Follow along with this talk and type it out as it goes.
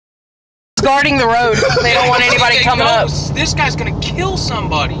guarding the road. They don't want anybody coming up. This guy's gonna kill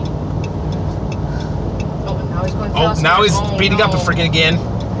somebody. Oh, now he's going Oh, now he's speeding up and freaking again.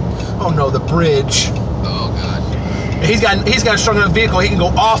 Oh no, the bridge. Oh god. He's got a strong enough vehicle. He can go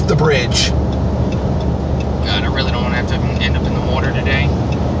off the bridge. God, I really don't want to have to end up in the water today.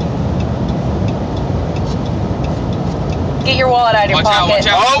 Get your wallet out of your pocket. Watch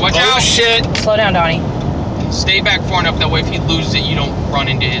out, watch out. Oh shit. Slow down, Donnie. Stay back far enough that way if he loses it, you don't run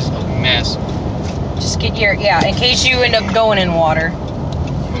into his mess. Just get your, in case you end up going in water.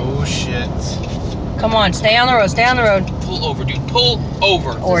 Oh shit. Come on, stay on the road, stay on the road. Pull over, dude. Pull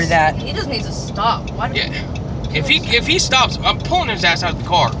over. Or that. He just needs to stop. Why do If he stops, I'm pulling his ass out of the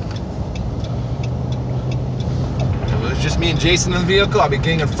car. If it was just me and Jason in the vehicle, I'd be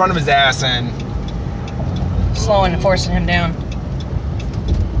getting in front of his ass and Slowing and forcing him down.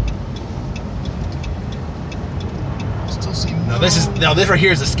 Still see this right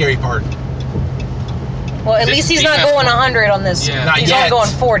here is the scary part. Well, at least he's not going 100 on this. Yeah. Not he's yet. only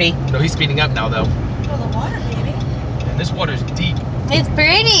going 40. No, he's speeding up now though. Oh, the water, baby. And this water's deep. It's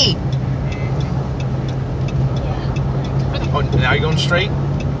pretty. Oh, now you're going straight?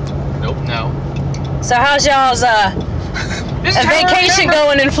 Nope. No. So how's y'all's vacation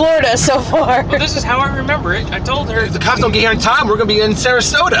going in Florida so far? Well, this is how I remember it. I told her. If the cops don't get here in time, we're gonna be in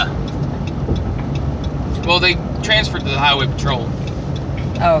Sarasota. Well, they transferred to the Highway Patrol.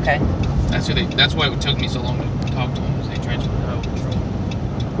 Oh, okay. That's why it took me so long to talk to them. Is they transferred to the Highway Patrol.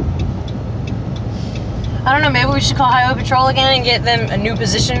 I don't know, maybe we should call Highway Patrol again and get them a new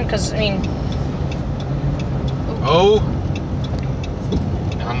position, because, I mean... Oh.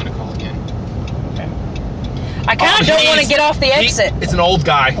 I'm gonna call again. Okay. I kind of don't want to get off the exit. It's an old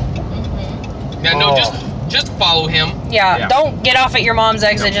guy. Yeah, no, just follow him. Yeah, don't get off at your mom's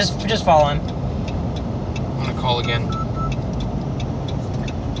exit, just follow him. I'm gonna call again.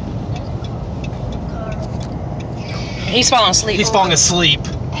 He's falling asleep. He's falling asleep.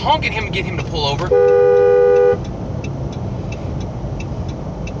 Honk at him and get him to pull over.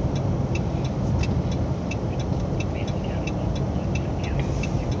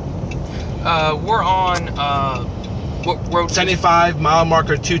 We're on, what road? 75 mile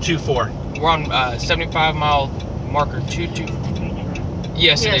marker 224. We're on, 75 mile marker 22.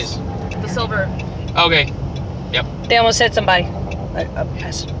 Yes, it is. The silver. Okay. Yep. They almost hit somebody. He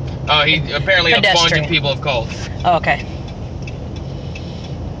apparently a bunch Pedestrian. of people have called. Oh, okay.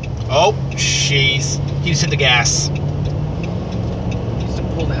 Oh, jeez. He just hit the gas. He needs to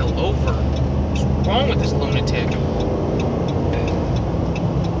pull the hell over. What's wrong with this lunatic?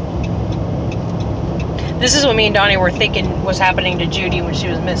 This is what me and Donnie were thinking was happening to Judy when she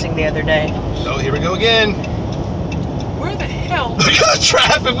was missing the other day. Oh, here we go again. Where the hell? Look at the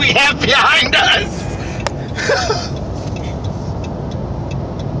traffic we have behind us.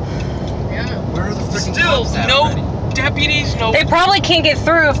 Where are the freaking Still cops at no already? deputies, no. They probably can't get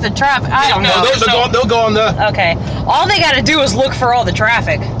through if the traffic... I don't know. No, they'll go on the... Okay. All they gotta do is look for all the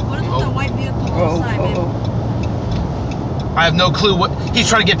traffic. What is with that white vehicle on the side, baby? I have no clue what... He's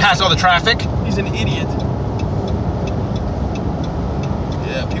trying to get past all the traffic. He's an idiot.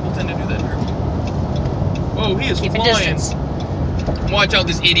 Yeah, people tend to do that here. Whoa, he is Keep a flying. distance. Watch out,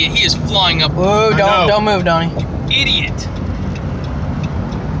 this idiot. He is flying up. Whoa, don't move, Donnie. Idiot.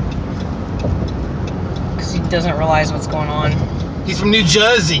 Because he doesn't realize what's going on. He's from New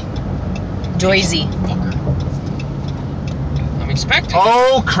Jersey. Joyzy. Fucker. I'm expecting.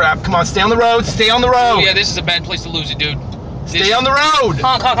 Oh, crap. Come on, stay on the road. Stay on the road. Oh, yeah, this is a bad place to lose it, dude. Stay on the road.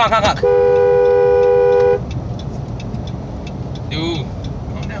 Honk, honk, honk, honk, honk. Ooh.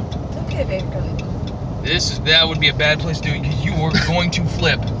 Calm down. It's okay, baby girl. That would be a bad place to do it because you are going to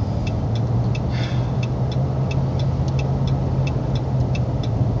flip.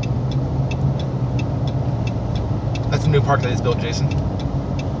 That's a new park that is built, Jason.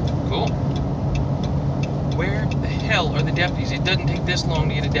 Cool. Where the hell are the deputies? It doesn't take this long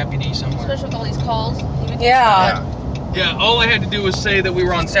to get a deputy somewhere. Especially with all these calls. Yeah. Yeah, all I had to do was say that we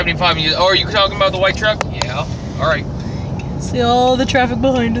were on 75 and are you talking about the white truck? Yeah. Alright. See all the traffic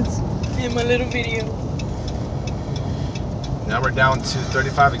behind us in my little video. Now we're down to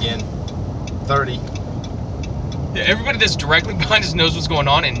 35 again. 30. Yeah, everybody that's directly behind us knows what's going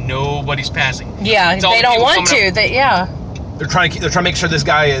on and nobody's passing. Yeah, It's all they the don't people want coming to. up. They're trying to make sure this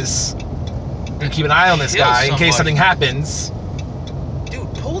guy is... They're keep an eye on this Kill guy in somebody. case something happens.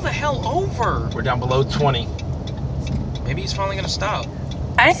 Dude, pull the hell over. We're down below 20. Maybe he's finally gonna stop.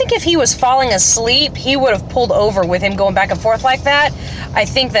 I think if he was falling asleep, he would have pulled over with him going back and forth like that. I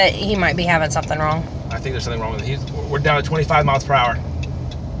think that he might be having something wrong. I think there's something wrong with it. We're down at 25 miles per hour.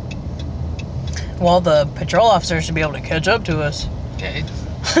 Well, the patrol officer should be able to catch up to us. Yeah,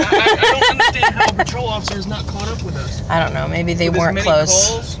 I don't understand how a patrol officer is not caught up with us. I don't know. Maybe they With as weren't many close.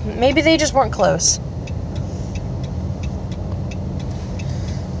 calls? Maybe they just weren't close.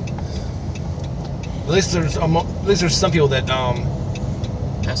 At least there's some people that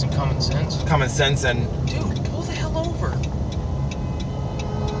Have some common sense. common sense and Dude, pull the hell over.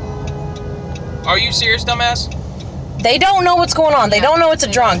 Are you serious, dumbass? They don't know what's going on. They don't know it's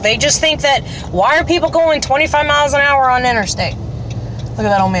a drunk. They just think that, why are people going 25 miles an hour on interstate? Look at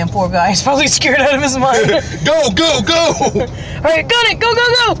that old man, poor guy. He's probably scared out of his mind. go. All right, got it.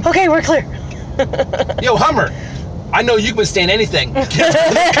 Go. Okay, we're clear. Yo, Hummer, I know you can withstand anything. Get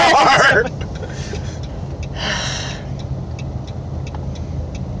in the car.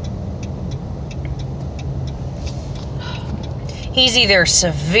 He's either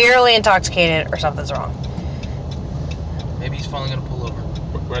severely intoxicated or something's wrong. Maybe he's finally gonna pull over.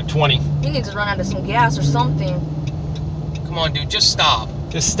 We're at 20. He needs to run out of some gas or something. Come on, dude, just stop.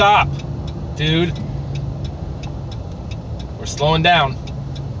 Just stop, dude. We're slowing down.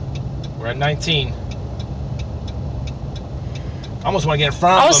 We're at 19. I almost want to get in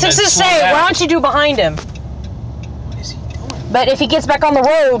front of him. I was just and to slow say, down. why don't you do behind him? What is he doing? But if he gets back on the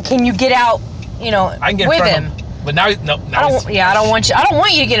road, can you get out, I can get in with front him? of him. But now, no. I don't want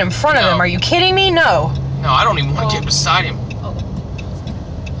you to get in front of No. him. Are you kidding me? No. No, I don't even want to get beside him.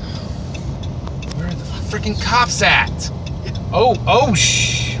 Where are the freaking cops at?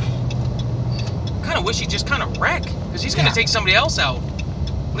 Shh. I kind of wish he'd just kind of wreck, because he's Yeah. gonna take somebody else out.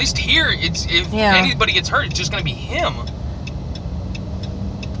 At least here, if Yeah. anybody gets hurt, it's just gonna be him.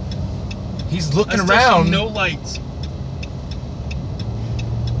 He's looking I still around. see no lights.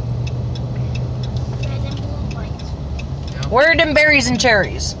 Where are them berries and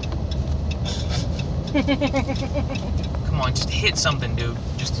cherries? Come on, just hit something, dude.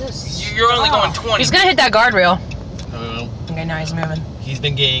 Just You're only going 20. He's gonna hit that guardrail. No. Okay, now he's moving. He's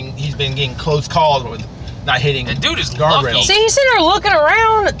been getting close calls with not hitting The dude is guardrails. lucky. See, he's sitting there looking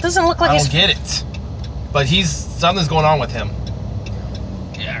around. It doesn't look like I he's. don't get it. But something's going on with him.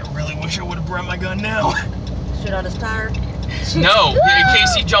 Yeah, I really wish I would have brought my gun now. shoot out his tire. No, in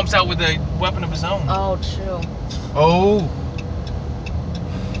case he jumps out with a weapon of his own. Oh, true. Oh.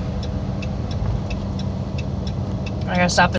 I gotta stop